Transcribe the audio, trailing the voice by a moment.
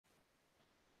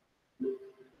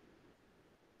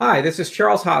Hi, this is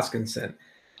Charles Hoskinson.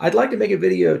 I'd like to make a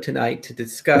video tonight to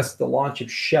discuss the launch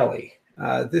of Shelley.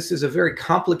 This is a very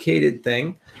complicated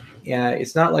thing.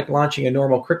 It's not like launching a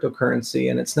normal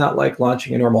cryptocurrency, and it's not like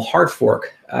launching a normal hard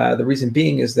fork. The reason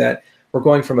being is that we're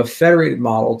going from a federated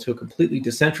model to a completely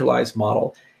decentralized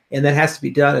model, and that has to be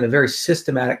done in a very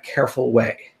systematic, careful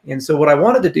way. And so what I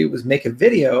wanted to do was make a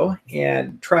video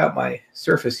and try out my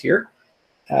Surface here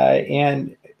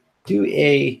and do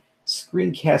a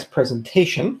screencast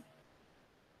presentation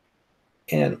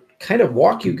and kind of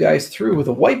walk you guys through with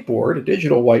a whiteboard, a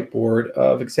digital whiteboard,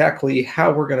 of exactly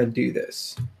how we're going to do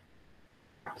this.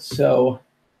 So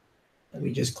let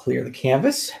me just clear the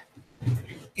canvas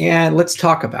and let's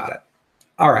talk about it.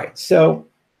 All right, so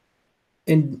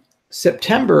in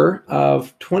September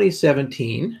of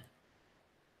 2017,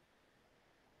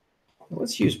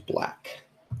 let's use black.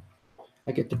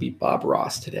 I get to be Bob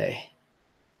Ross today.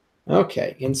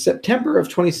 Okay, in September of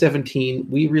 2017,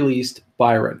 we released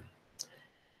Byron.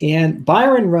 And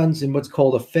Byron runs in what's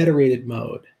called a federated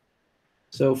mode.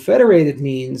 So federated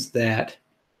means that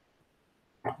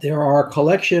there are a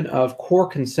collection of core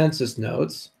consensus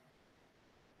nodes,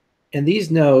 and these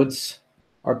nodes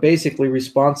are basically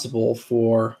responsible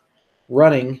for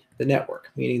running the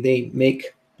network, meaning they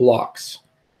make blocks.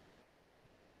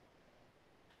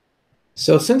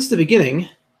 So since the beginning,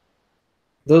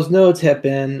 those nodes have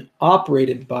been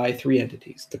operated by three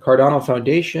entities: the Cardano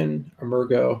Foundation,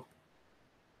 Emergo,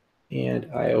 and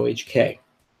IOHK.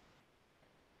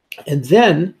 And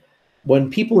then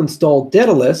when people install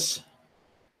Daedalus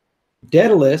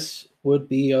would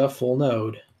be a full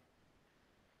node.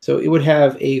 So it would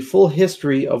have a full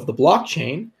history of the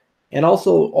blockchain and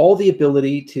also all the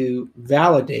ability to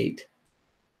validate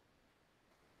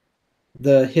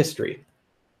the history.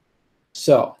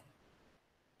 So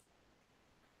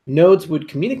nodes would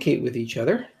communicate with each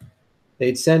other.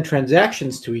 They'd send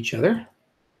transactions to each other.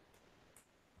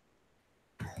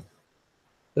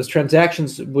 Those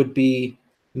transactions would be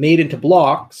made into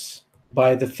blocks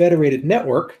by the federated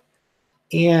network,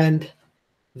 and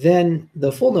then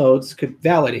the full nodes could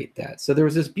validate that. So there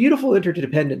was this beautiful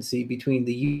interdependency between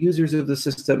the users of the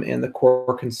system and the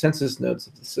core consensus nodes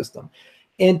of the system.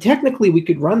 And technically, we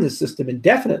could run this system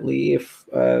indefinitely if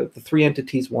the three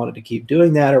entities wanted to keep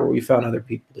doing that, or we found other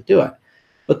people to do it.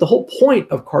 But the whole point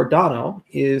of Cardano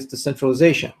is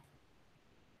decentralization.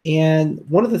 And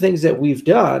one of the things that we've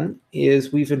done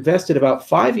is we've invested about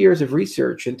 5 years of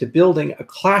research into building a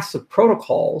class of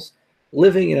protocols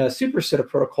living in a superset of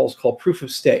protocols called proof of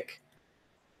stake.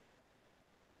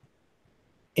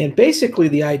 And basically,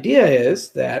 the idea is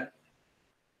that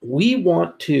we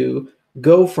want to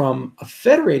go from a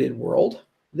federated world,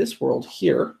 this world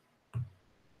here,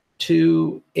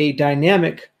 to a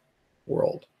dynamic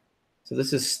world. So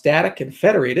this is static and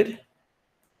federated,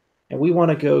 and we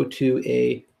want to go to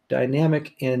a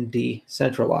dynamic and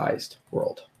decentralized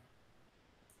world.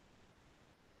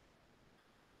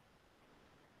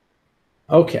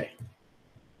 Okay,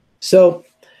 so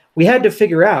we had to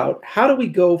figure out, how do we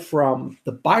go from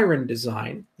the Byron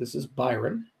design, this is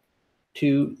Byron,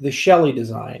 to the Shelley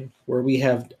design, where we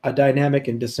have a dynamic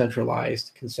and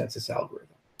decentralized consensus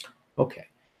algorithm. Okay,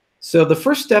 so the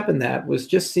first step in that was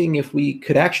just seeing if we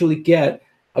could actually get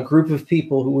a group of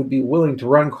people who would be willing to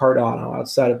run Cardano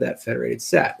outside of that federated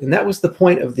set. And that was the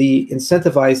point of the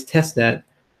incentivized testnet,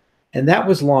 and that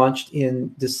was launched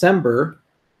in December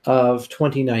of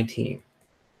 2019.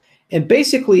 And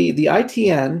basically, the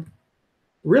ITN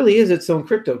really is its own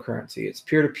cryptocurrency. It's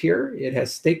peer-to-peer, it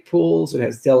has stake pools, it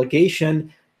has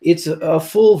delegation. It's a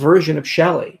full version of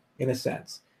Shelley, in a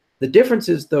sense. The difference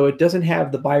is, though, it doesn't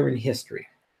have the Byron history.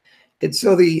 And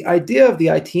so the idea of the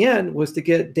ITN was to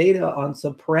get data on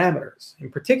some parameters.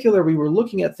 In particular, we were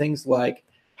looking at things like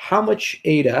how much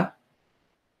ADA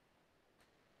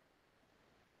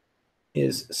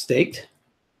is staked.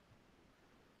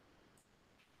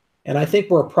 And I think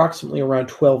we're approximately around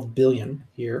 12 billion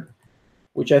here,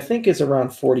 which I think is around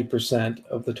 40%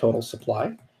 of the total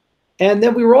supply. And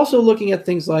then we were also looking at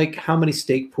things like how many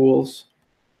stake pools,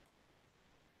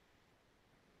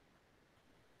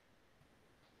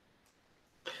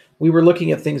 we were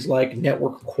looking at things like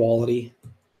network quality.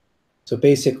 So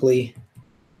basically,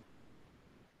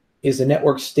 is the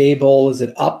network stable? Is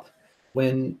it up?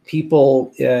 When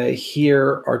people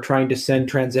here are trying to send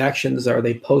transactions, are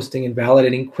they posting and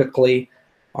validating quickly?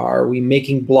 Are we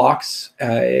making blocks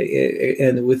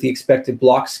and with the expected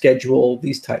block schedule,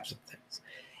 these types of things?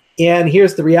 And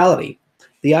here's the reality.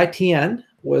 The ITN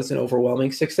was an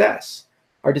overwhelming success.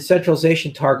 Our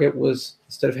decentralization target was,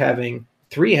 instead of having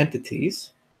 3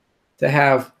 entities, to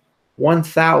have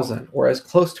 1,000 or as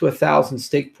close to 1,000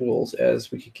 stake pools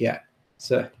as we could get.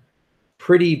 It's a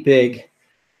pretty big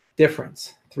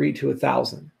difference, 3 to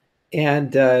 1,000.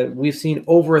 And we've seen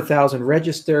over 1,000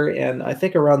 register, and I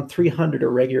think around 300 are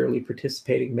regularly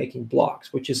participating, making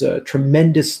blocks, which is a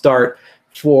tremendous start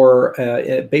for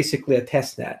basically a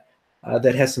test net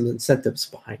that has some incentives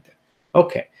behind it.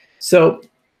 Okay, so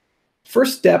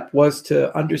first step was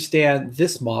to understand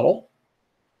this model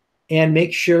and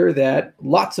make sure that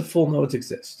lots of full nodes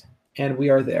exist. And we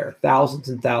are there. Thousands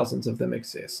and thousands of them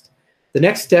exist. The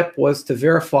next step was to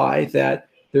verify that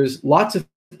there's lots of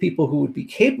people who would be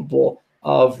capable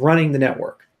of running the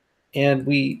network. And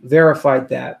we verified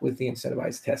that with the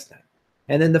incentivized testnet.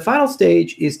 And then the final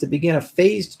stage is to begin a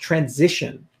phased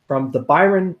transition from the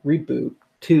Byron reboot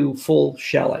to full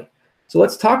Shelley. So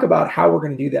let's talk about how we're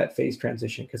going to do that phase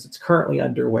transition, because it's currently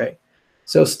underway.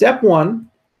 So step one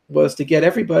was to get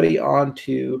everybody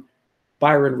onto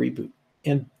Byron reboot.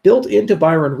 And built into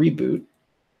Byron reboot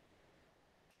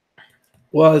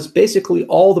was basically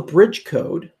all the bridge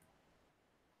code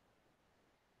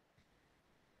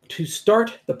to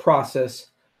start the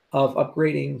process of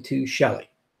upgrading to Shelley.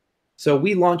 So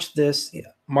we launched this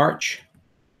March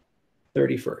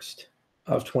 31st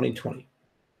of 2020.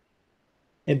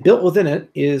 And built within it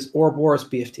is Ouroboros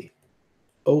BFT,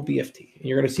 OBFT. And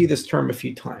you're going to see this term a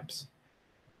few times.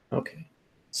 Okay.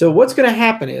 So what's going to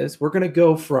happen is we're going to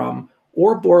go from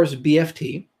Ouroboros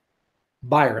BFT,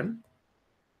 Byron,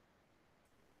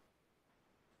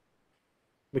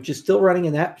 which is still running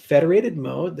in that federated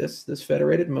mode, this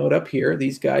federated mode up here,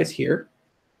 these guys here.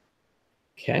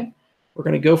 Okay. We're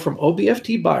going to go from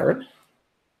OBFT Byron.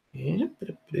 There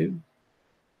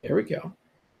we go.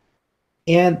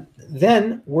 And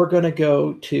then we're going to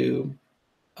go to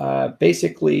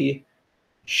basically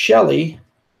Shelley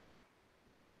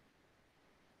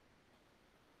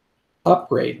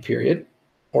upgrade period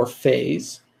or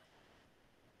phase.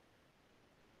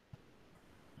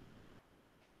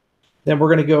 Then we're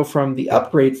going to go from the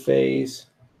upgrade phase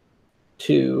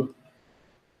to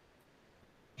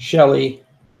Shelley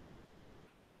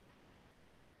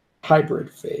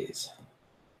hybrid phase.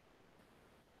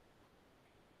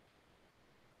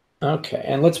 Okay,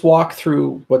 and let's walk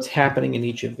through what's happening in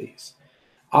each of these.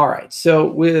 All right, so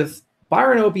with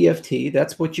Byron OBFT,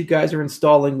 that's what you guys are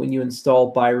installing when you install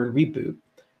Byron Reboot.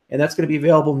 And that's going to be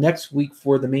available next week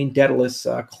for the main Daedalus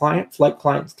client. Flight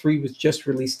Client 3 was just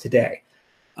released today.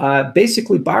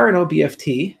 Basically, Byron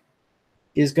OBFT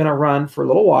is going to run for a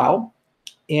little while.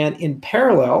 And in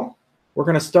parallel, we're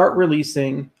going to start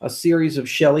releasing a series of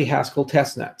Shelley Haskell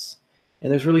testnets.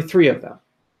 And there's really 3 of them.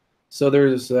 So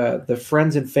there's the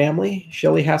Friends and Family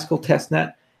Shelley Haskell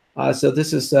testnet. So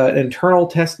this is an internal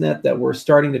testnet that we're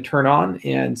starting to turn on.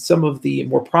 And some of the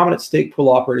more prominent stake pool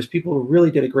operators, people who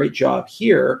really did a great job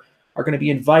here, are going to be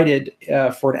invited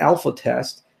for an alpha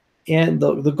test. And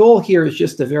the goal here is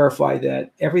just to verify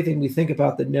that everything we think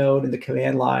about the node and the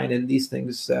command line and these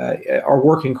things are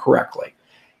working correctly.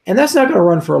 And that's not going to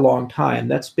run for a long time.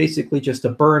 That's basically just a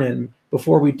burn-in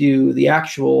before we do the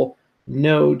actual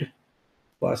node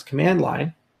plus command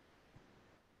line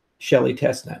Shelley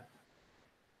testnet.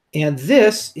 And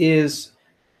this is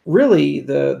really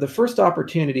the first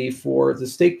opportunity for the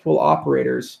stake pool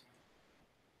operators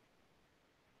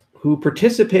who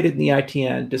participated in the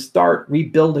ITN to start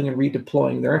rebuilding and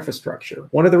redeploying their infrastructure.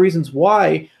 One of the reasons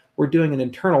why we're doing an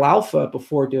internal alpha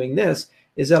before doing this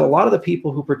is that a lot of the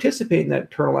people who participate in that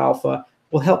internal alpha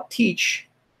will help teach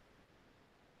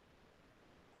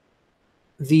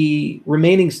the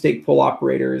remaining stake pool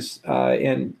operators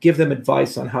and give them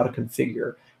advice on how to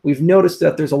configure. We've noticed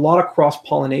that there's a lot of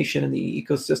cross-pollination in the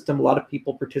ecosystem. A lot of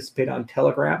people participate on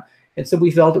Telegram. And so we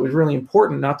felt it was really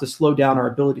important not to slow down our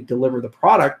ability to deliver the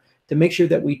product, to make sure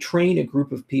that we train a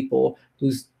group of people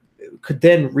who could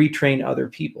then retrain other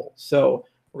people. So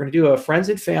we're going to do a Friends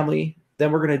and Family.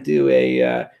 Then we're going to do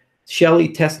a Shelley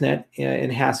testnet in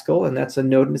Haskell, and that's a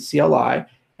node in the CLI.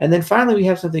 And then finally, we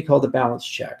have something called the balance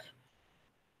check.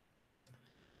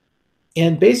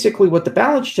 And basically what the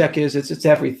balance check is, it's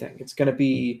everything. It's going to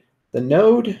be the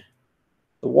node,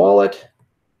 the wallet,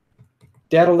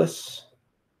 Daedalus,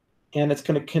 and it's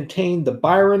going to contain the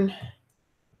Byron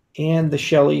and the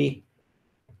Shelley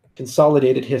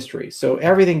consolidated history. So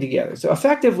everything together. So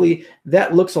effectively,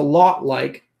 that looks a lot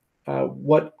like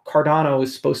what Cardano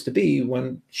is supposed to be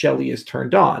when Shelley is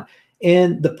turned on.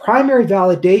 And the primary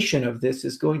validation of this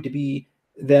is going to be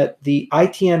that the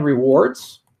ITN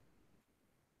rewards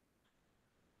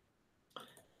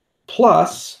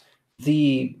plus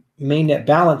the mainnet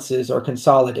balances are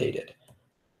consolidated.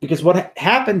 Because what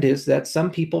happened is that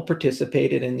some people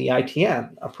participated in the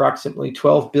ITN. Approximately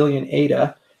 12 billion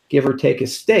ADA give or take,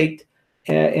 is staked,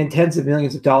 and tens of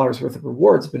millions of dollars worth of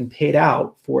rewards have been paid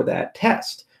out for that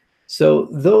test. So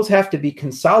those have to be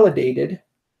consolidated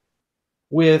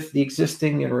with the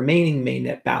existing and remaining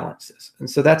mainnet balances. And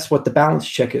so that's what the balance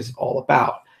check is all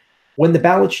about. When the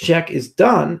balance check is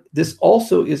done, this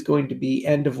also is going to be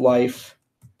end of life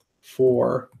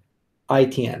for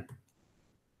ITN.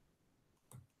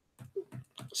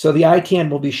 So the ITN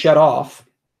will be shut off,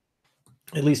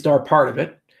 at least our part of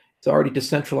it. It's already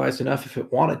decentralized enough if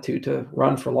it wanted to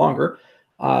run for longer,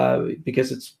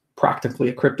 because it's practically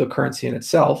a cryptocurrency in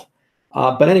itself.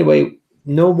 But anyway,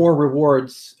 no more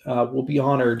rewards will be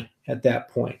honored at that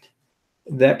point.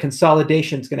 That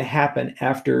consolidation is going to happen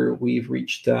after we've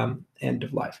reached end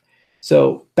of life.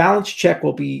 So balance check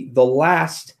will be the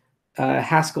last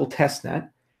Haskell testnet.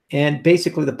 And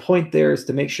basically the point there is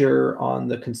to make sure on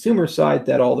the consumer side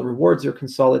that all the rewards are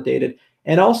consolidated.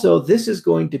 And also this is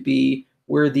going to be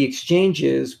where the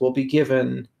exchanges will be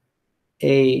given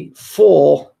a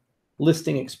full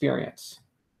listing experience.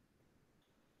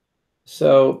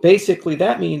 So basically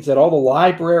that means that all the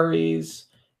libraries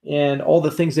and all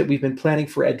the things that we've been planning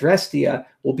for Adrestia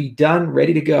will be done,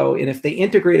 ready to go. And if they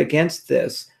integrate against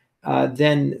this,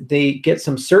 then they get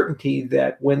some certainty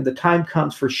that when the time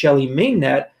comes for Shelley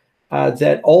mainnet,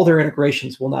 that all their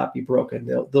integrations will not be broken.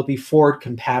 They'll be forward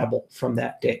compatible from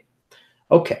that date.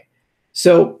 Okay,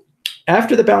 so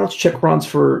after the balance check runs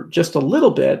for just a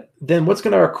little bit, then what's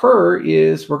going to occur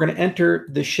is we're going to enter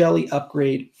the Shelley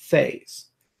upgrade phase.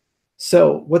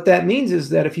 So what that means is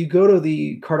that if you go to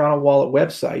the Cardano wallet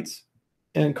websites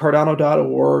and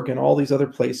Cardano.org and all these other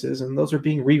places, and those are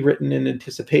being rewritten in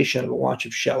anticipation of the launch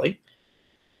of Shelley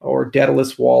or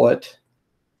Daedalus Wallet,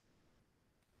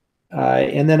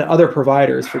 and then other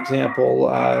providers, for example,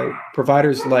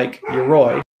 providers like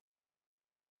Yoroi,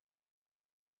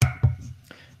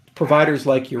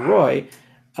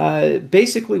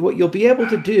 basically what you'll be able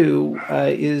to do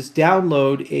is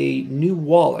download a new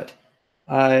wallet.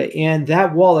 And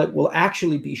that wallet will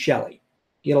actually be Shelley.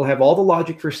 It'll have all the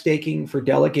logic for staking, for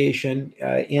delegation.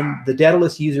 In the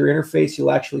Daedalus user interface,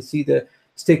 you'll actually see the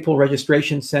stake pool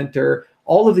registration center.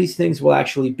 All of these things will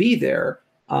actually be there,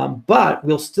 but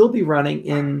we'll still be running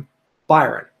in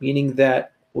Byron, meaning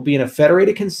that we'll be in a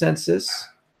federated consensus,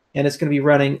 and it's going to be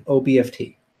running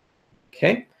OBFT.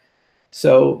 Okay,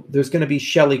 so there's going to be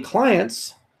Shelley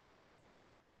clients.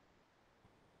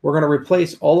 We're going to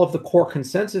replace all of the core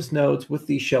consensus nodes with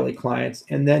these Shelley clients,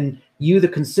 and then you, the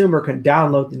consumer, can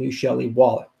download the new Shelley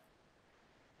wallet.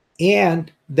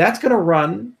 And that's going to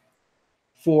run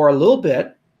for a little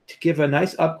bit to give a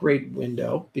nice upgrade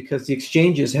window, because the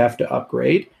exchanges have to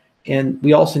upgrade. And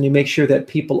we also need to make sure that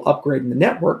people upgrade in the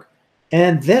network.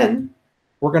 And then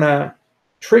we're going to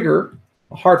trigger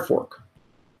a hard fork.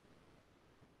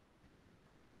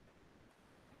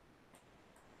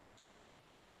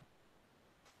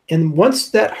 And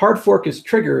once that hard fork is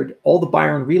triggered, all the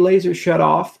Byron relays are shut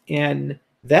off, and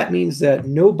that means that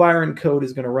no Byron code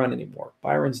is going to run anymore.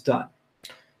 Byron's done.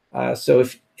 So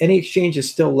if any exchange is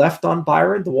still left on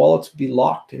Byron, the wallets will be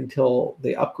locked until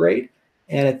they upgrade.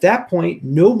 And at that point,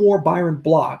 no more Byron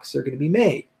blocks are going to be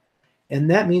made. And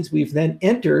that means we've then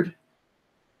entered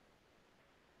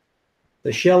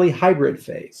the Shelley hybrid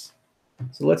phase.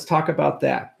 So let's talk about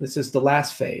that. This is the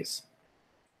last phase.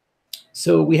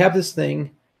 So we have this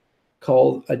thing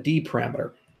called a D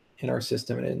parameter in our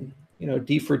system, and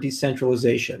D for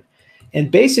decentralization. And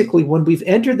basically, when we've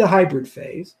entered the hybrid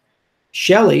phase,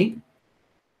 Shelley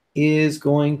is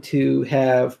going to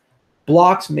have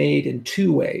blocks made in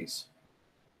two ways.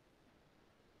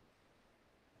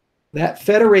 That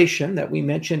federation that we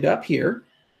mentioned up here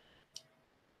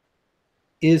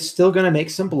is still going to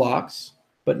make some blocks,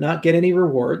 but not get any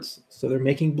rewards. So they're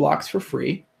making blocks for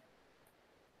free.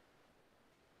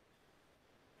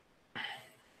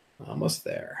 Almost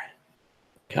there.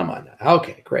 Come on now.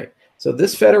 Okay, great. So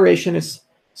this federation is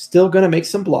still going to make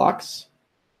some blocks,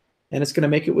 and it's going to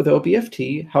make it with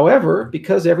OBFT. However,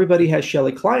 because everybody has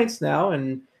Shelley clients now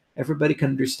and everybody can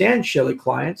understand Shelley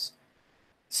clients,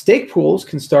 stake pools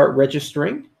can start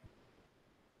registering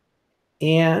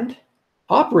and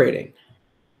operating.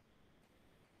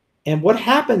 And what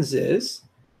happens is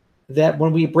that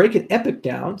when we break an epoch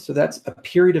down, so that's a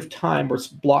period of time where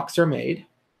blocks are made,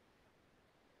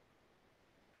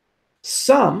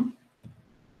 some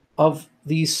of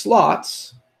these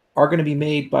slots are going to be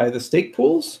made by the stake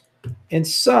pools, and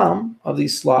some of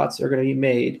these slots are going to be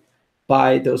made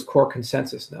by those core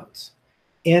consensus nodes.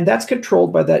 And that's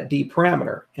controlled by that D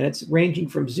parameter, and it's ranging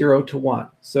from 0 to 1.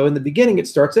 So in the beginning, it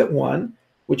starts at 1,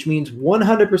 which means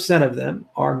 100% of them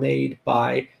are made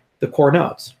by the core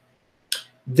nodes.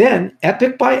 Then,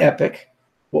 epoch by epoch,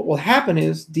 what will happen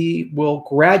is D will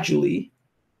gradually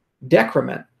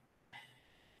decrement.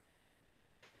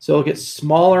 So it'll get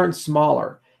smaller and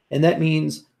smaller. And that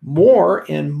means more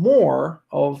and more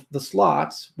of the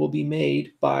slots will be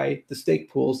made by the stake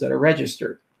pools that are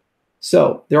registered.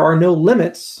 So there are no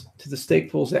limits to the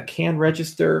stake pools that can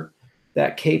register.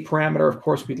 That K parameter, of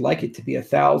course, we'd like it to be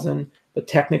 1,000, but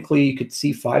technically you could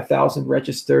see 5,000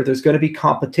 register. There's going to be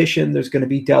competition. There's going to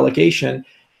be delegation.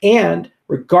 And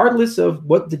regardless of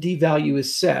what the D value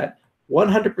is set,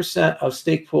 100% of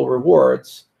stake pool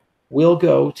rewards will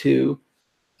go to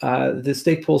the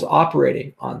stake pools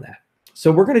operating on that.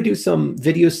 So we're going to do some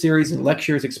video series and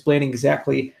lectures explaining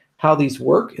exactly how these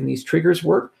work and these triggers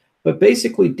work. But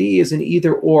basically, D is an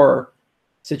either-or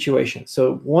situation.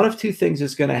 So one of two things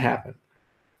is going to happen.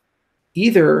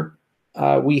 Either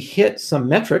we hit some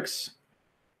metrics,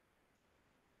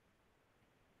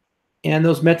 and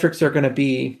those metrics are going to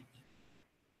be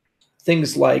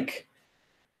things like,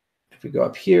 if we go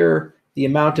up here, the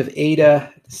amount of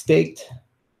ADA staked,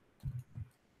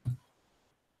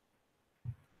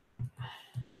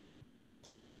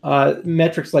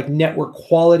 metrics like network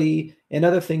quality and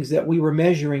other things that we were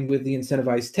measuring with the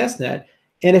incentivized testnet.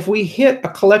 And if we hit a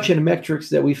collection of metrics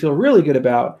that we feel really good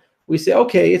about, we say,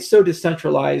 okay, it's so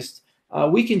decentralized,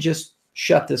 we can just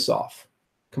shut this off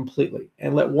completely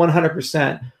and let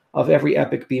 100% of every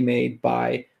epoch be made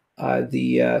by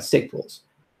the stake pools,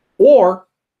 or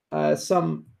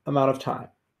some amount of time,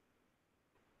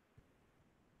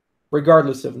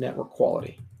 regardless of network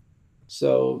quality.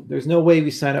 So there's no way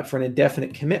we sign up for an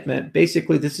indefinite commitment.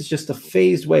 Basically, this is just a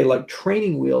phased way, like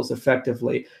training wheels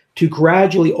effectively, to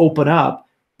gradually open up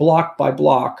block by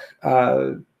block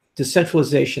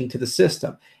decentralization to the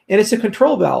system. And it's a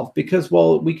control valve because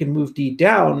while we can move D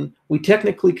down, we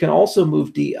technically can also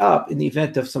move D up in the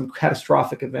event of some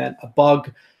catastrophic event, a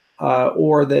bug,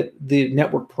 or that the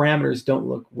network parameters don't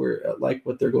look like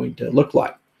what they're going to look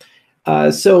like.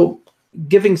 So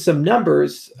giving some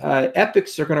numbers,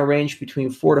 epochs are going to range between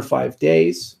 4 to 5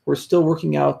 days. We're still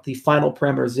working out the final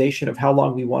parameterization of how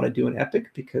long we want to do an epoch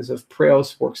because of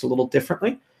Preos works a little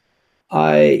differently.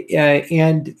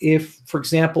 And if, for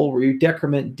example, we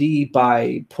decrement D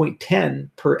by 0.10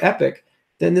 per epoch,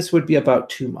 then this would be about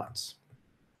 2 months,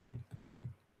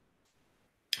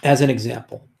 as an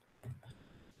example.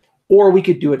 Or we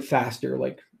could do it faster,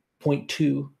 like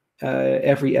 0.2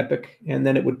 every epoch, and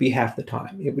then it would be half the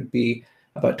time. It would be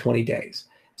about 20 days.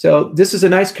 So this is a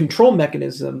nice control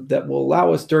mechanism that will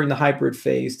allow us during the hybrid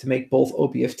phase to make both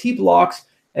OBFT blocks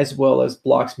as well as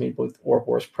blocks made with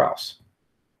Ouroboros-Prous.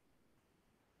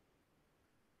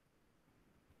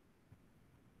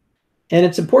 And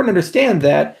it's important to understand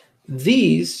that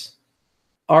these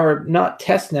are not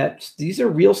test nets. These are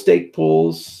real stake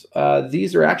pools.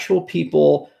 These are actual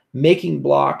people making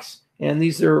blocks, and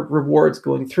these are rewards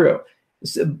going through.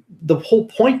 So the whole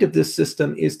point of this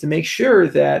system is to make sure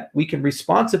that we can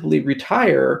responsibly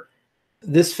retire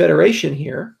this federation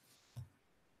here,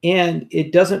 and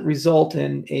it doesn't result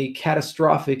in a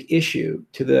catastrophic issue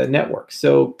to the network.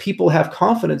 So people have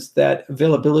confidence that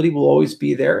availability will always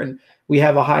be there, and we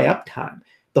have a high uptime.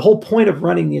 The whole point of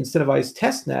running the incentivized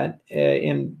testnet,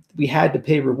 and we had to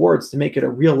pay rewards to make it a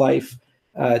real-life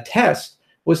test,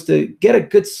 was to get a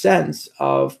good sense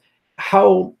of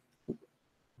how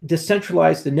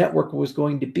decentralized the network was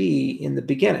going to be in the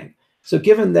beginning. So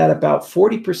given that about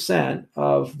 40%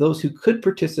 of those who could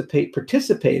participate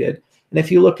participated, and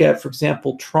if you look at, for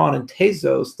example, Tron and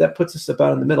Tezos, that puts us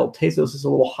about in the middle. Tezos is a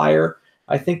little higher.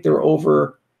 I think they're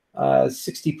over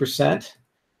 60%.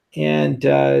 And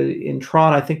in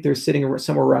Tron, I think they're sitting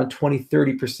somewhere around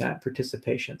 20–30%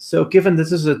 participation. So given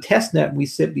this is a test net, we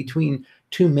sit between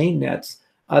two main nets,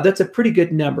 that's a pretty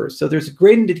good number. So there's a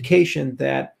great indication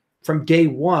that from day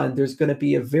one, there's going to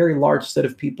be a very large set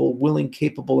of people willing,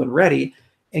 capable, and ready.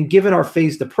 And given our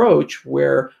phased approach,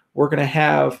 where we're going to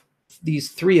have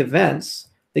these 3 events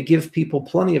that give people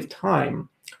plenty of time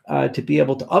to be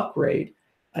able to upgrade.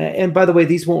 And by the way,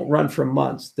 these won't run for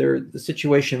months. They're the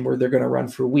situation where they're going to run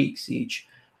for weeks each.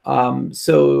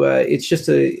 So it's just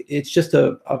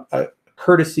a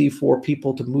courtesy for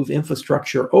people to move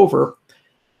infrastructure over.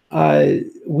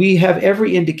 We have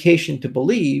every indication to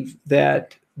believe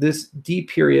that this D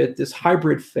period, this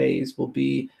hybrid phase, will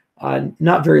be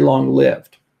not very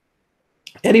long-lived.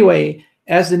 Anyway,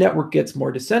 as the network gets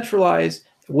more decentralized,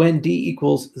 when D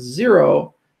equals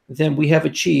 0, then we have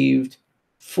achieved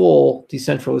full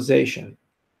decentralization.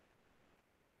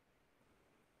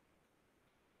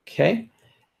 Okay,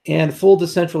 and full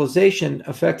decentralization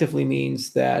effectively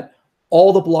means that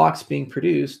all the blocks being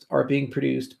produced are being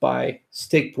produced by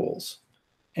stake pools.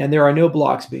 and there are no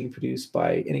blocks being produced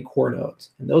by any core nodes.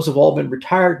 And those have all been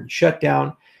retired and shut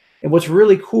down. And what's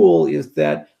really cool is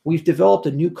that we've developed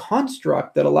a new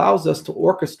construct that allows us to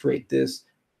orchestrate this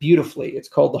beautifully. It's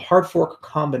called the Hardfork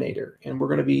Combinator, and we're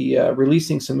going to be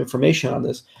releasing some information on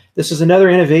this. This is another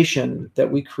innovation that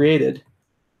we created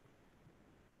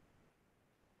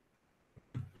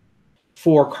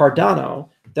for Cardano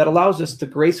that allows us to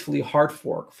gracefully hard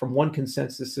fork from one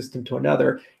consensus system to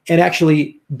another and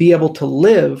actually be able to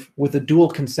live with a dual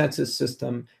consensus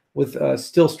system with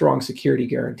still strong security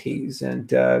guarantees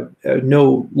and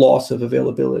no loss of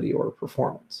availability or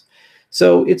performance.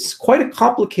 So it's quite a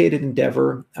complicated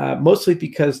endeavor, mostly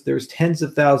because there's tens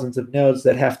of thousands of nodes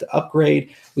that have to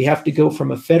upgrade. We have to go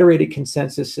from a federated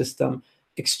consensus system.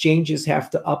 Exchanges have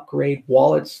to upgrade.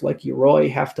 Wallets like Yoroi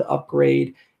have to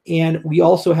upgrade. And we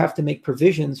also have to make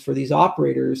provisions for these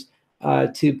operators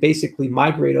to basically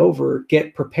migrate over,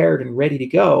 get prepared and ready to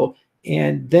go.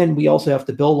 And then we also have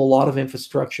to build a lot of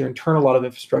infrastructure and turn a lot of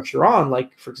infrastructure on,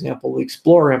 like, for example, the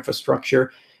Explorer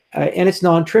infrastructure. And it's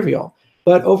non-trivial.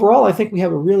 But overall, I think we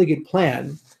have a really good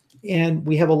plan. And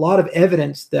we have a lot of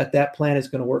evidence that that plan is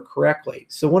going to work correctly.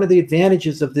 So one of the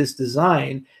advantages of this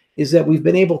design is that we've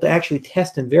been able to actually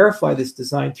test and verify this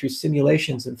design through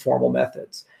simulations and formal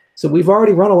methods. So we've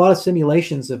already run a lot of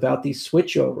simulations about these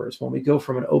switchovers when we go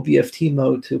from an OBFT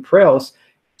mode to Preos,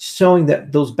 showing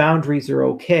that those boundaries are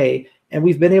okay. And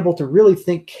we've been able to really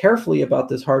think carefully about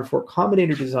this hard fork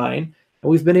combinator design. And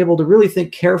we've been able to really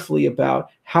think carefully about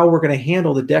how we're going to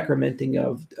handle the decrementing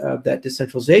of that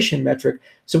decentralization metric.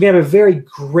 So we have a very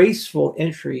graceful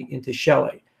entry into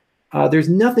Shelley. There's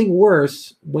nothing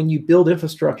worse when you build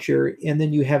infrastructure and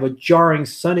then you have a jarring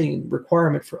sunning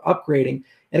requirement for upgrading,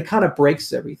 and it kind of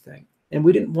breaks everything. And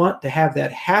we didn't want to have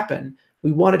that happen.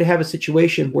 We wanted to have a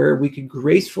situation where we could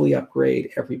gracefully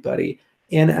upgrade everybody.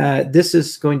 And this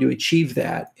is going to achieve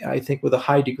that, I think, with a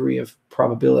high degree of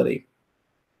probability.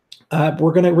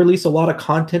 We're going to release a lot of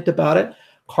content about it.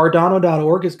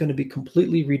 Cardano.org is going to be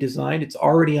completely redesigned. It's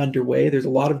already underway. There's a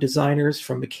lot of designers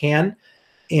from McCann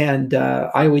and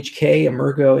IOHK,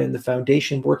 Emergo, and the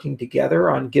foundation working together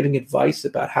on giving advice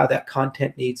about how that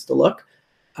content needs to look.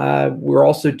 We're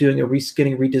also doing a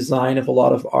reskinning redesign of a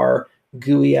lot of our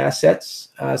GUI assets.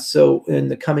 So in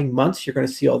the coming months, you're going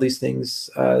to see all these things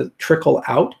trickle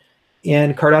out.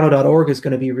 And Cardano.org is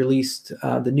going to be released,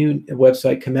 the new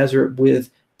website, commensurate with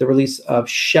the release of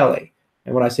Shelley.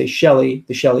 And when I say Shelley,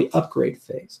 the Shelley upgrade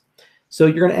phase. So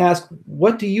you're going to ask,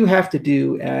 what do you have to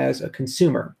do as a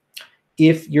consumer?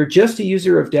 If you're just a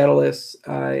user of Daedalus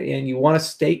and you want to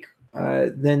stake,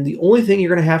 then the only thing you're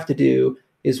going to have to do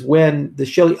is when the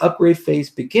Shelley upgrade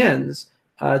phase begins,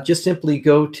 just simply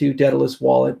go to Daedalus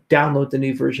wallet, download the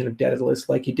new version of Daedalus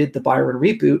like you did the Byron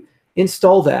reboot,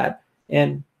 install that,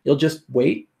 and you'll just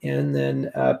wait. And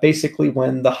then basically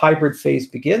when the hybrid phase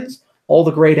begins, all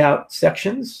the grayed out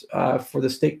sections for the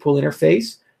stake pool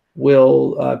interface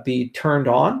will be turned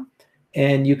on,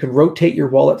 and you can rotate your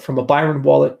wallet from a Byron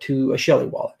wallet to a Shelley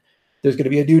wallet. There's going to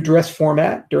be a new address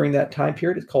format during that time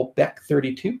period. It's called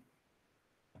BEC32.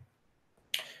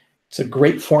 It's a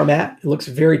great format. It looks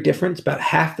very different. It's about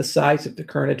half the size of the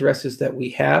current addresses that we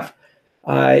have.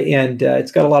 And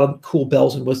it's got a lot of cool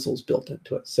bells and whistles built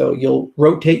into it. So you'll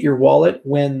rotate your wallet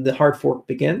when the hard fork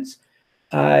begins.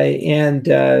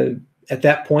 At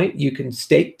that point, you can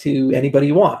stake to anybody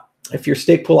you want. If you're a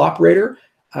stake pool operator,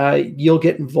 you'll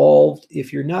get involved.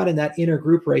 If you're not in that inner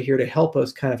group right here to help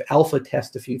us kind of alpha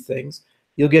test a few things,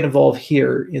 you'll get involved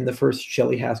here in the first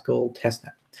Shelley Haskell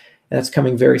testnet. And that's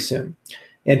coming very soon.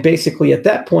 And basically at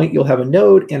that point, you'll have a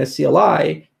node and a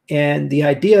CLI. And the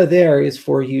idea there is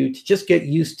for you to just get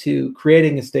used to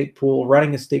creating a stake pool,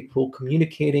 running a stake pool,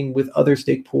 communicating with other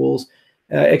stake pools,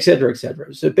 et cetera, et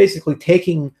cetera. So basically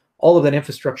taking all of that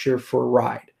infrastructure for a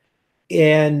ride.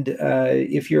 And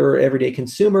if you're an everyday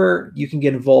consumer, you can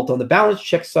get involved on the balance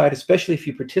check side, especially if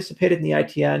you participated in the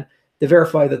ITN, to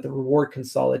verify that the reward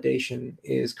consolidation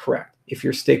is correct. If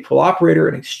you're a stake pool operator,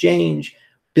 an exchange,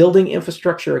 building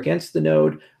infrastructure against the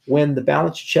node, when the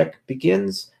balance check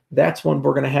begins, that's when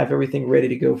we're going to have everything ready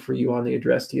to go for you on the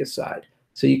Addrestia side.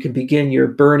 So you can begin your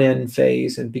burn-in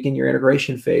phase and begin your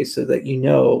integration phase so that you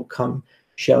know come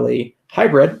Shelley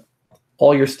hybrid,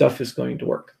 all your stuff is going to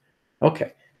work.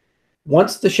 Okay.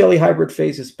 Once the Shelley hybrid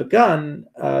phase has begun,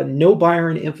 no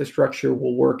Byron infrastructure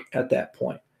will work at that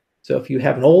point. So if you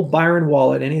have an old Byron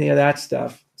wallet, any of that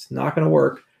stuff, it's not going to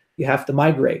work. You have to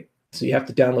migrate. So you have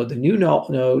to download the new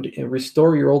node and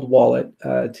restore your old wallet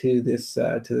to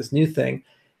this new thing.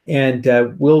 And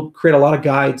we'll create a lot of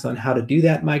guides on how to do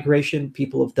that migration.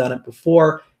 People have done it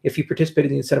before. If you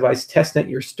participated in the incentivized testnet,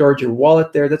 you stored your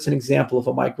wallet there. That's an example of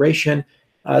a migration.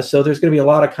 So there's going to be a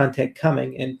lot of content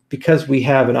coming. And because we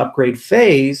have an upgrade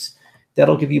phase,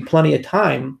 that'll give you plenty of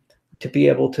time to be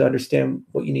able to understand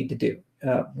what you need to do.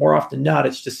 More often than not,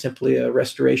 it's just simply a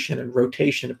restoration and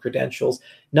rotation of credentials.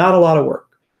 Not a lot of work.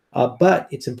 But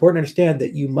it's important to understand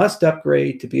that you must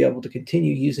upgrade to be able to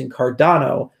continue using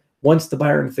Cardano once the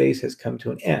Byron phase has come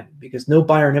to an end, because no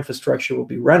Byron infrastructure will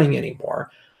be running anymore,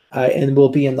 and we'll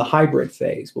be in the hybrid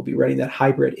phase. We'll be running that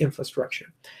hybrid infrastructure.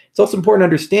 It's also important to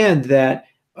understand that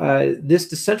this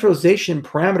decentralization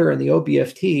parameter in the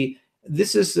OBFT,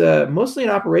 this is mostly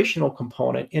an operational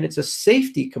component, and it's a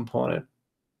safety component.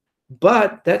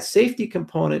 But that safety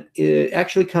component, it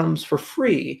actually comes for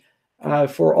free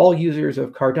for all users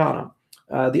of Cardano.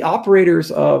 The operators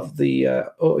of the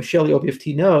Shelley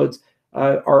OBFT nodes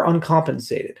are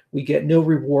uncompensated. We get no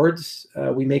rewards.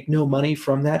 We make no money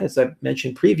from that. As I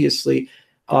mentioned previously,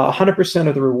 100%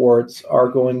 of the rewards are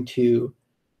going to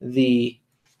the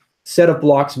set of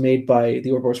blocks made by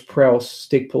the Ouroboros Praos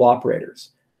stake pool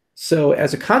operators. So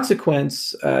as a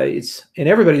consequence, it's in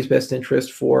everybody's best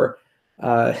interest for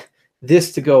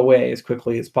this to go away as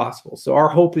quickly as possible. So our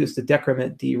hope is to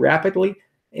decrement D rapidly.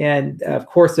 And of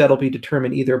course, that'll be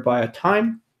determined either by a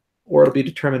time or it'll be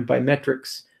determined by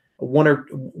metrics. One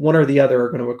or the other are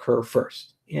going to occur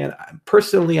first. And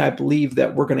personally, I believe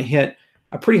that we're going to hit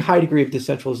a pretty high degree of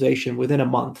decentralization within a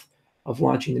month of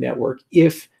launching the network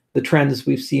if the trends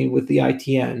we've seen with the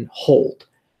ITN hold.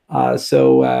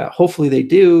 So hopefully they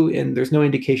do, and there's no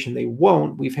indication they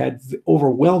won't. We've had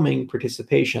overwhelming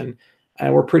participation,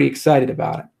 and we're pretty excited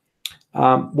about it.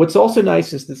 What's also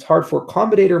nice is this Hardfork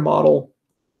combinator model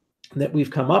that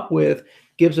we've come up with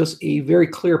gives us a very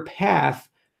clear path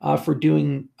for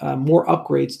doing more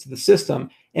upgrades to the system.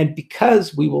 And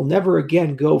because we will never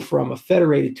again go from a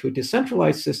federated to a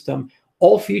decentralized system,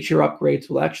 all future upgrades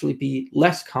will actually be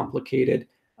less complicated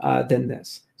than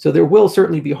this. So there will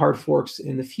certainly be hard forks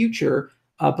in the future,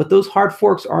 but those hard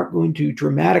forks aren't going to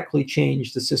dramatically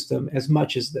change the system as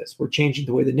much as this. We're changing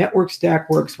the way the network stack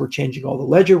works. We're changing all the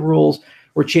ledger rules.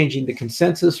 We're changing the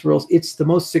consensus rules. It's the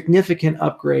most significant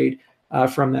upgrade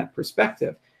from that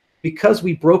perspective. Because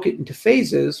we broke it into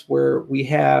phases where we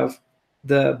have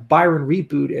the Byron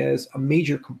reboot as a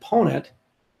major component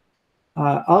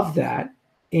of that,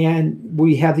 and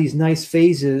we have these nice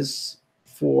phases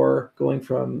for going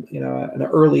from an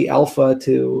early alpha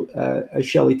to a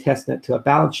Shelley testnet to a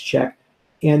balance check,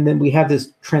 and then we have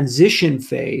this transition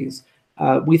phase.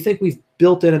 We think we've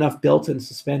built in enough built-in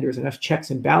suspenders, enough checks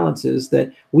and balances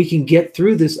that we can get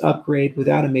through this upgrade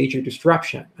without a major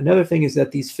disruption. Another thing is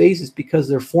that these phases, because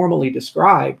they're formally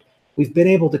described, we've been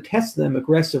able to test them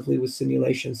aggressively with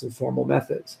simulations and formal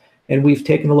methods. And we've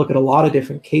taken a look at a lot of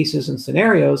different cases and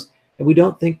scenarios, and we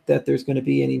don't think that there's going to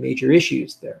be any major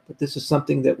issues there. But this is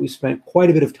something that we spent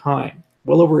quite a bit of time,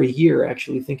 well over a year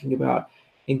actually, thinking about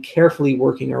and carefully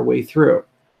working our way through.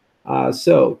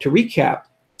 So to recap,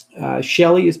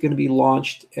 Shelley is going to be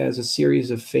launched as a series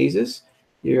of phases.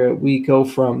 Here we go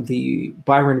from the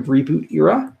Byron reboot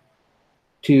era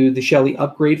to the Shelley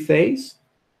upgrade phase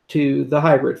to the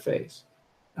hybrid phase.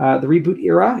 The reboot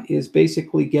era is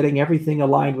basically getting everything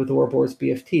aligned with Ouroboros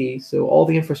BFT, so all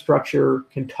the infrastructure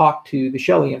can talk to the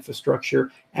Shelley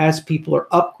infrastructure as people are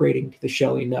upgrading to the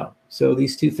Shelley node. So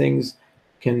these two things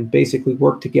can basically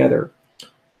work together.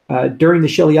 During the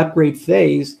Shelley upgrade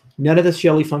phase, none of the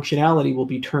Shelley functionality will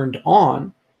be turned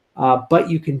on, but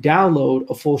you can download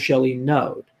a full Shelley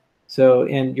node. So,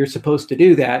 and you're supposed to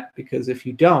do that, because if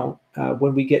you don't,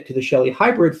 when we get to the Shelley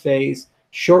hybrid phase,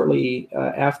 shortly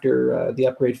after the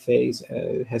upgrade phase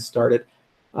has started,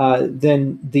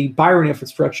 then the Byron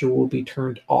infrastructure will be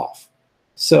turned off.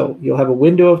 So you'll have a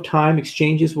window of time,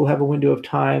 exchanges will have a window of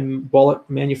time, wallet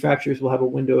manufacturers will have a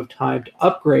window of time to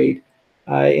upgrade.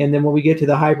 And then when we get to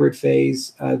the hybrid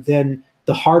phase, then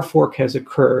the hard fork has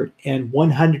occurred, and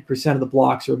 100% of the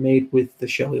blocks are made with the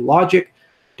Shelley logic.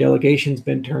 Delegation's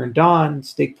been turned on,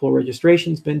 stake pool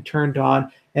registration's been turned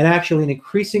on, and actually an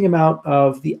increasing amount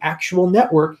of the actual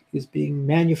network is being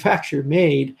manufactured,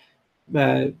 made,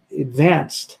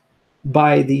 advanced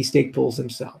by the stake pools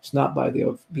themselves, not by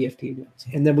the BFT nodes.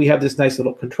 And then we have this nice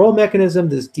little control mechanism,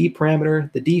 this D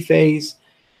parameter, the D phase,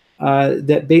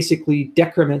 that basically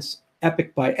decrements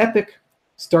epoch by epoch,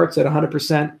 starts at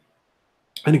 100%,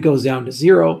 and it goes down to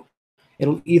 0.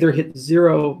 It'll either hit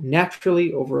 0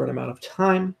 naturally over an amount of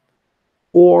time,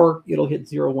 or it'll hit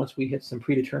 0 once we hit some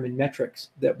predetermined metrics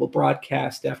that will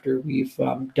broadcast after we've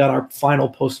done our final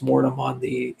postmortem on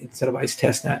the incentivized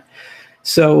testnet.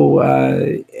 So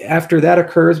after that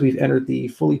occurs, we've entered the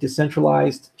fully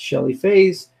decentralized Shelley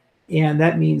phase, and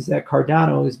that means that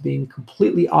Cardano is being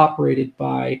completely operated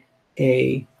by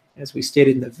a as we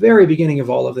stated in the very beginning of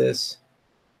all of this,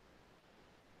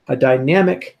 a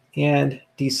dynamic and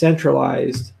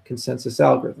decentralized consensus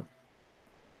algorithm.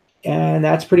 And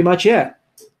that's pretty much it.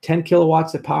 10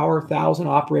 kilowatts of power, 1,000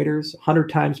 operators, 100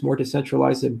 times more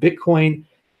decentralized than Bitcoin,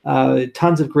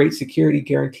 tons of great security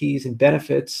guarantees and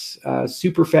benefits,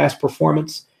 super fast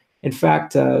performance. In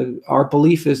fact, our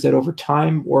belief is that over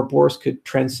time, Ouroboros could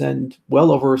transcend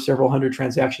well over several hundred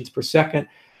transactions per second.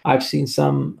 I've seen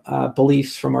some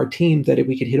beliefs from our team that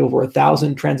we could hit over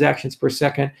 1,000 transactions per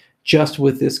second just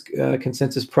with this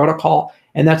consensus protocol.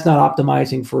 And that's not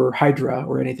optimizing for Hydra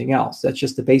or anything else. That's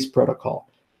just the base protocol.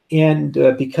 And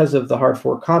because of the hard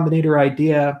fork combinator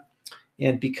idea,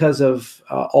 and because of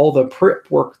all the prep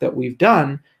work that we've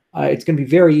done, it's going to be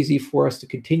very easy for us to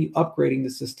continue upgrading the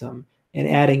system and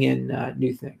adding in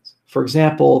new things. For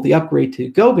example, the upgrade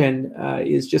to Goguen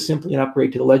is just simply an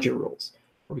upgrade to the ledger rules,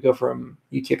 where we go from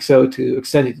UTXO to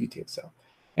extended UTXO.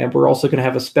 And we're also going to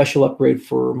have a special upgrade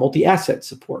for multi-asset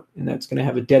support, and that's going to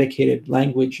have a dedicated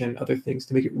language and other things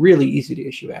to make it really easy to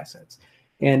issue assets.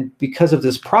 And because of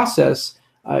this process,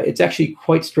 it's actually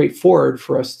quite straightforward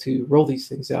for us to roll these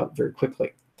things out very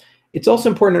quickly. It's also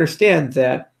important to understand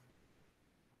that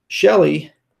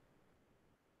Shelley,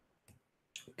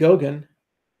 Goguen,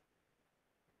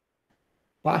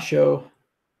 Basho,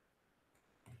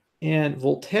 and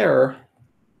Voltaire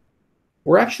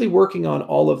were actually working on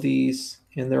all of these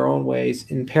in their own ways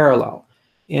in parallel.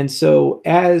 And so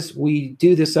as we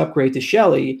do this upgrade to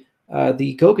Shelley,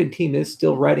 the Goguen team is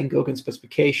still writing Goguen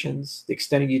specifications, the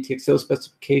extended UTXO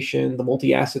specification, the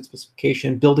multi-asset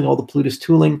specification, building all the Plutus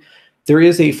tooling. There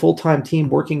is a full-time team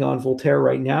working on Voltaire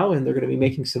right now, and they're going to be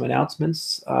making some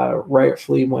announcements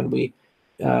rightfully when we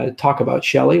talk about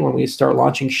Shelley, when we start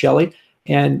launching Shelley.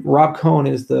 And Rob Cohn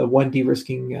is the one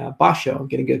de-risking Basho,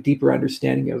 getting a deeper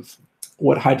understanding of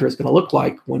what Hydra is going to look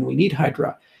like when we need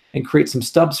Hydra, and create some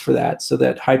stubs for that so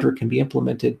that Hydra can be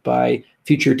implemented by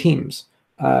future teams.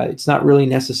 It's not really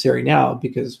necessary now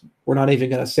because we're not even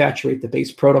going to saturate the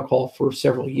base protocol for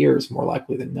several years, more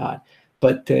likely than not.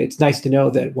 But it's nice to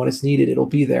know that when it's needed, it'll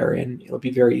be there and it'll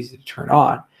be very easy to turn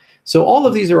on. So all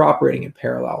of these are operating in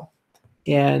parallel.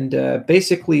 And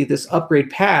basically, this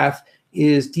upgrade path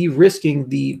is de-risking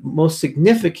the most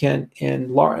significant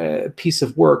and piece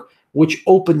of work, which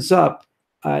opens up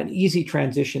an easy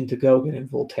transition to Goguen and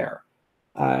Voltaire.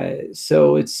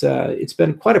 So it's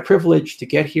been quite a privilege to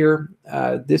get here.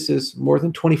 This is more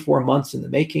than 24 months in the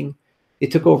making.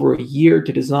 It took over a year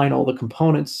to design all the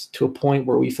components to a point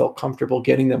where we felt comfortable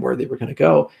getting them where they were going to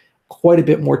go. Quite a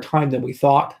bit more time than we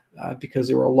thought because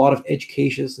there were a lot of edge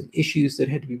cases and issues that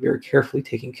had to be very carefully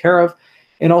taken care of.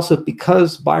 And also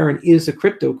because Byron is a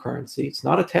cryptocurrency, it's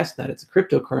not a testnet, it's a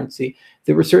cryptocurrency,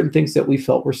 there were certain things that we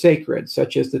felt were sacred,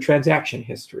 such as the transaction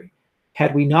history.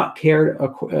 Had we not cared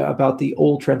about the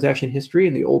old transaction history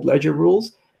and the old ledger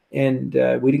rules, and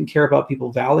we didn't care about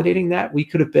people validating that, we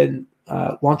could have been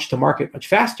launched to market much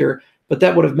faster, but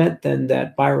that would have meant then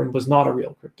that Byron was not a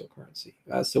real cryptocurrency.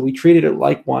 So we treated it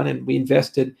like one, and we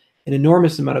invested an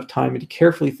enormous amount of time into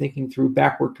carefully thinking through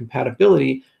backward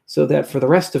compatibility so that for the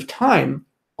rest of time,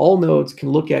 all nodes can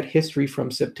look at history from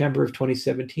September of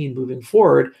 2017 moving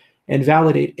forward and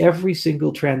validate every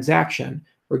single transaction,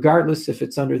 regardless if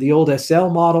it's under the old SL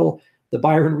model, the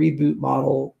Byron reboot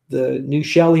model, the new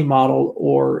Shelley model,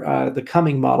 or the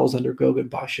coming models under Goguen,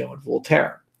 Basho, and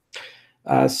Voltaire.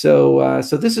 So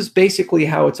this is basically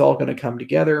how it's all going to come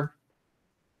together.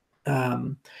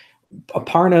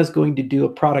 Aparna is going to do a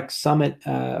product summit,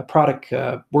 a product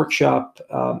workshop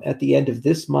at the end of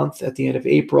this month, at the end of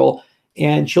April,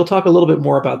 and she'll talk a little bit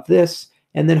more about this,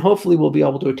 and then hopefully we'll be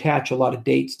able to attach a lot of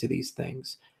dates to these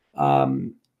things.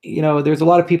 You know, there's a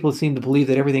lot of people who seem to believe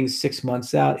that everything's 6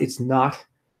 months out. It's not.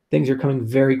 Things are coming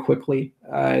very quickly.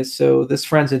 So this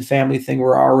friends and family thing,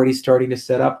 we're already starting to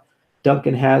set up.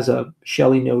 Duncan has a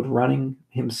Shelley node running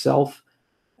himself,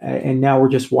 and now we're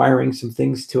just wiring some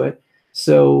things to it.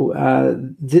 So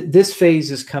this phase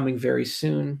is coming very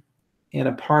soon, and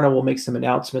Aparna will make some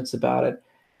announcements about it.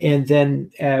 And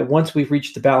then once we've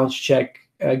reached the balance check,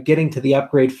 getting to the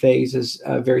upgrade phase is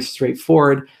very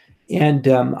straightforward. And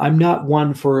I'm not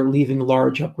one for leaving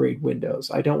large upgrade windows.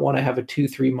 I don't want to have a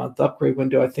 2-3 month upgrade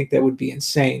window. I think that would be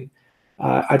insane.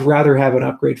 I'd rather have an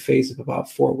upgrade phase of about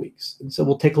 4 weeks. And so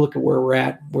we'll take a look at where we're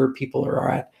at, where people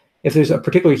are at. If there's a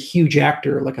particularly huge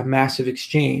actor, like a massive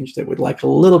exchange that would like a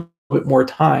little bit more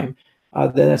time,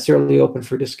 then that's certainly open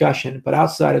for discussion. But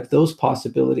outside of those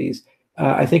possibilities,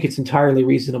 I think it's entirely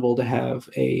reasonable to have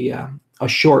a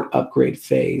short upgrade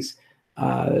phase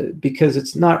because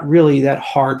it's not really that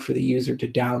hard for the user to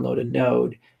download a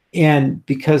node. And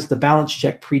because the balance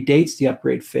check predates the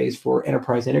upgrade phase for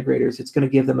enterprise integrators, it's going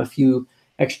to give them a few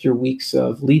extra weeks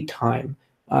of lead time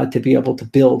to be able to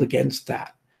build against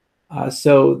that.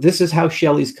 So this is how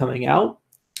Shelley's coming out.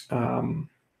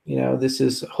 This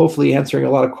is hopefully answering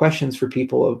a lot of questions for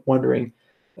people of wondering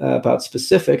about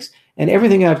specifics. And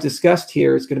everything I've discussed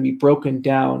here is going to be broken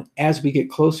down as we get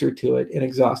closer to it in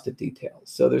exhaustive details.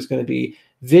 So there's going to be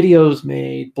videos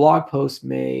made, blog posts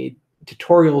made,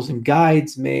 tutorials and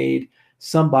guides made,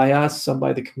 some by us, some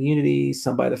by the community,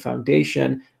 some by the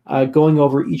foundation, going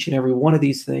over each and every one of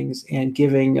these things and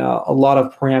giving a lot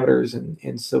of parameters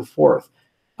and so forth.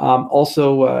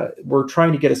 Also, we're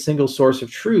trying to get a single source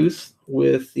of truth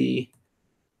with the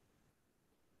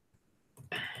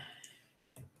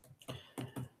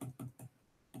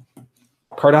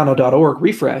Cardano.org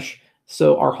refresh.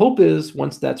 So our hope is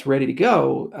once that's ready to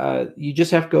go, you just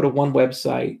have to go to one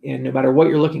website, and no matter what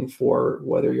you're looking for,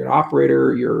 whether you're an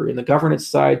operator, you're in the governance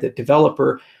side, the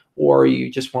developer, or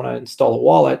you just want to install a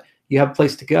wallet, you have a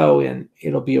place to go, and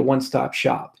it'll be a one-stop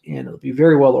shop, and it'll be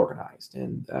very well organized.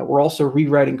 And we're also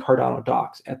rewriting Cardano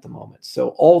docs at the moment. So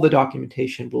all the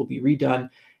documentation will be redone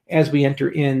as we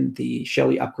enter in the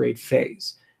Shelley upgrade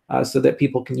phase, so that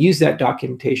people can use that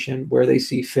documentation where they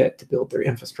see fit to build their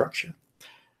infrastructure.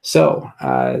 So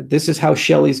this is how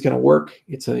Shelley's going to work.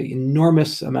 It's an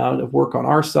enormous amount of work on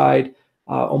our side.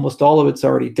 Almost all of it's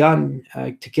already done.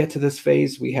 To get to this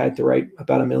phase, we had to write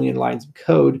about 1 million lines of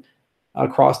code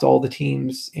across all the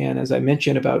teams. And as I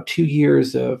mentioned, about 2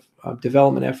 years of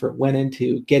development effort went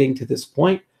into getting to this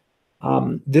point.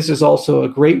 This is also a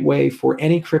great way for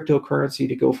any cryptocurrency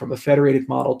to go from a federated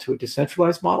model to a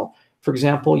decentralized model. For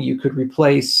example, you could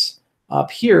replace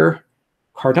up here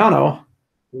Cardano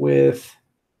with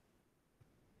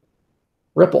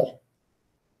Ripple.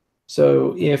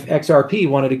 So if XRP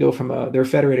wanted to go from their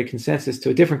federated consensus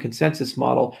to a different consensus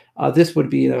model, this would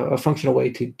be a functional way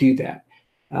to do that.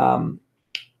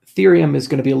 Ethereum is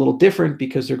going to be a little different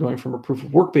because they're going from a proof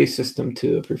of work-based system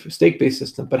to a proof of stake-based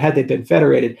system. But had they been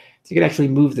federated, you could actually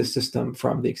move the system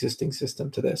from the existing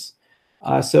system to this.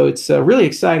 So it's really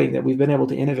exciting that we've been able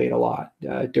to innovate a lot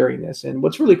during this. And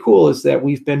what's really cool is that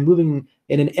we've been moving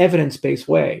in an evidence-based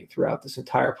way throughout this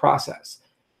entire process.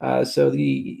 So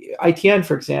the ITN,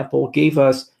 for example, gave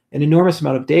us an enormous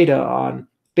amount of data on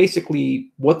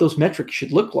basically what those metrics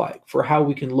should look like for how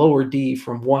we can lower D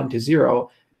from 1 to 0,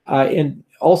 and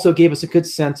also gave us a good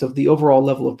sense of the overall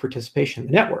level of participation in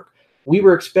the network. We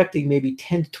were expecting maybe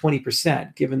 10 to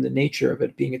 20%, given the nature of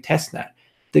it being a test net.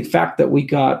 The fact that we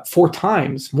got 4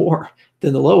 times more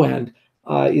than the low end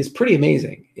is pretty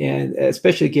amazing, and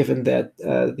especially given that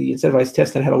the incentivized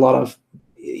testnet had a lot of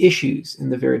issues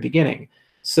in the very beginning.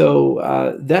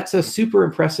 So that's a super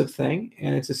impressive thing,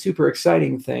 and it's a super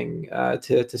exciting thing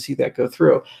to see that go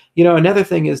through. You know, another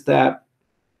thing is that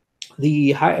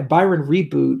the Byron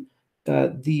reboot,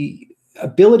 the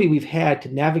ability we've had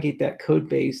to navigate that code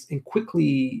base and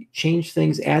quickly change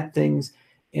things, add things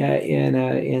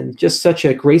in just such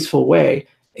a graceful way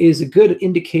is a good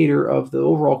indicator of the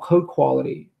overall code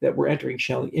quality that we're entering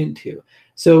Shelley into.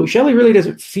 So Shelley really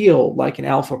doesn't feel like an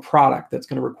alpha product that's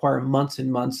going to require months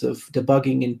and months of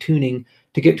debugging and tuning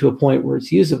to get to a point where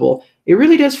it's usable. It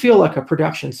really does feel like a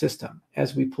production system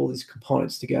as we pull these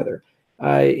components together.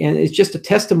 And it's just a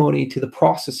testimony to the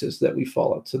processes that we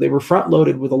followed. So they were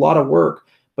front-loaded with a lot of work,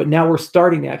 but now we're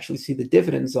starting to actually see the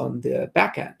dividends on the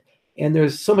back end. And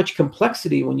there's so much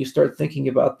complexity when you start thinking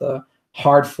about the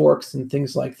hard forks and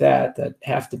things like that that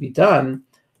have to be done.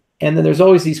 And then there's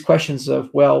always these questions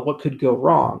of, well, what could go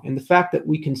wrong? And the fact that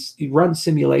we can run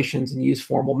simulations and use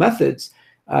formal methods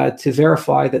to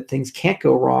verify that things can't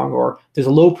go wrong, or there's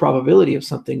a low probability of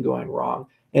something going wrong,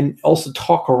 and also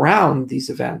talk around these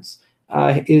events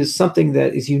is something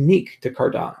that is unique to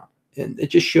Cardano. And it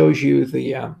just shows you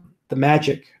the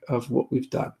magic of what we've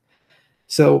done.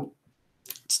 So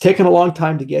it's taken a long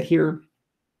time to get here.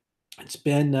 It's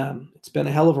been a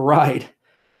hell of a ride.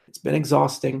 It's been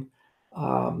exhausting,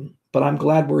 but I'm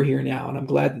glad we're here now, and I'm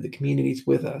glad that the community's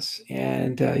with us.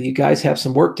 And you guys have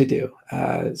some work to do.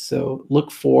 So look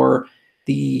for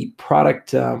the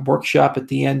product workshop at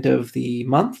the end of the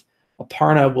month.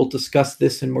 Aparna will discuss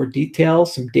this in more detail.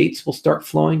 Some dates will start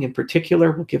flowing. In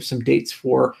particular, we'll give some dates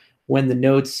for when the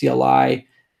Node CLI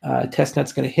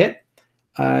testnet's going to hit.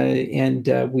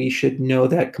 And we should know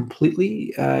that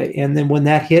completely. And then when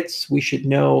that hits, we should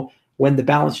know when the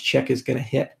balance check is going to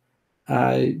hit.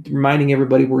 Reminding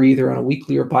everybody we're either on a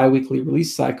weekly or bi-weekly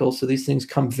release cycle, so these things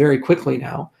come very quickly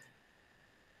now.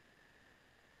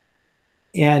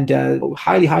 And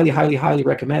highly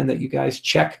recommend that you guys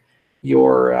check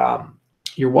your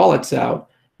wallets out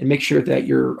and make sure that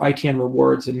your ITN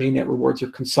rewards and mainnet rewards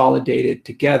are consolidated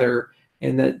together,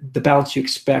 and that the balance you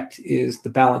expect is the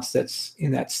balance that's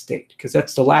in that state, because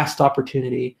that's the last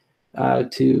opportunity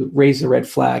to raise a red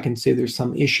flag and say there's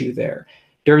some issue there.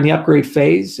 During the upgrade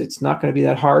phase, it's not going to be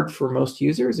that hard for most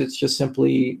users. It's just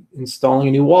simply installing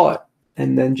a new wallet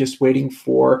and then just waiting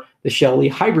for the Shelley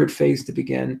hybrid phase to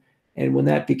begin. And when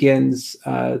that begins,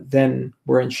 then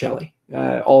we're in Shelley.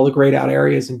 All the grayed out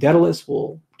areas in Daedalus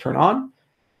will turn on.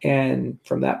 And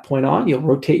from that point on, you'll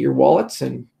rotate your wallets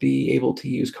and be able to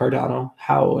use Cardano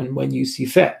how and when you see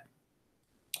fit.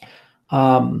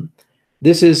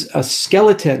 This is a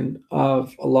skeleton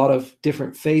of a lot of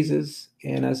different phases.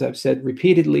 And as I've said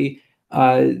repeatedly,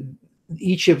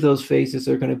 each of those phases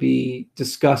are going to be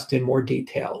discussed in more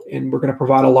detail. And we're going to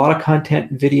provide a lot of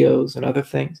content and videos and other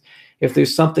things. If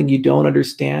there's something you don't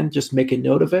understand, just make a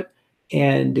note of it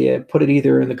and put it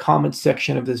either in the comments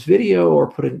section of this video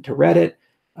or put it into Reddit.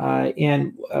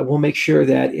 And we'll make sure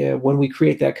that when we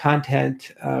create that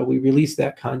content, we release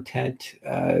that content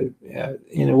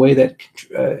in a way that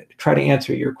try to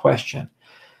answer your question.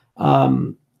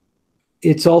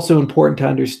 It's also important to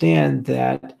understand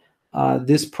that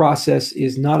this process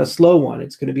is not a slow one.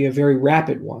 It's going to be a very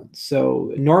rapid one.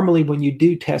 So normally when you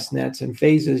do test nets and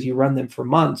phases, you run them for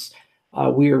months.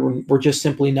 We're just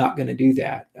simply not going to do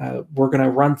that. We're going to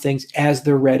run things as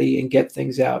they're ready and get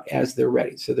things out as they're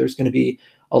ready. So there's going to be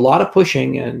a lot of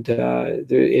pushing, and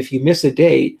if you miss a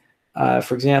date,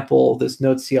 for example, this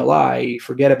Node CLI,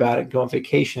 forget about it, go on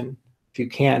vacation if you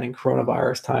can in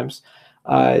coronavirus times.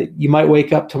 You might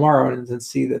wake up tomorrow and then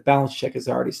see that balance check has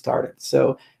already started.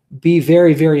 So be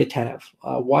very, very attentive.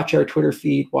 Watch our Twitter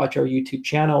feed, watch our YouTube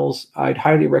channels. I'd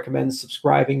highly recommend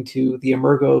subscribing to the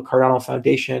Emergo Cardano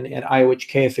Foundation and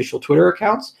IOHK official Twitter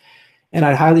accounts. And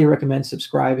I'd highly recommend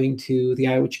subscribing to the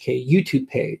IOHK YouTube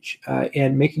page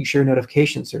and making sure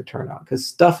notifications are turned on, because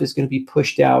stuff is going to be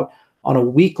pushed out on a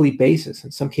weekly basis,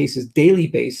 in some cases daily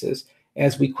basis,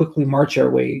 as we quickly march our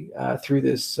way through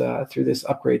this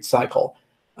upgrade cycle.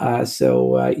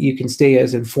 So you can stay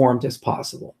as informed as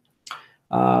possible.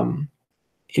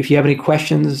 If you have any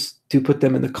questions, do put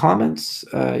them in the comments.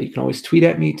 You can always tweet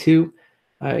at me too.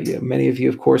 Many of you,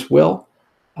 of course, will.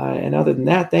 And other than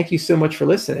that, thank you so much for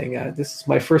listening. This is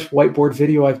my first whiteboard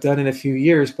video I've done in a few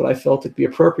years, but I felt it'd be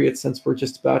appropriate, since we're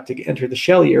just about to enter the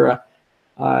Shelley era,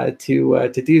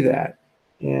 to do that.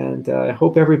 And I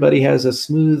hope everybody has a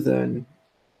smooth and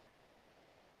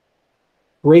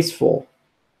graceful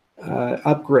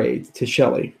upgrade to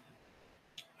Shelley.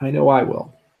 I know I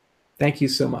will. Thank you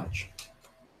so much.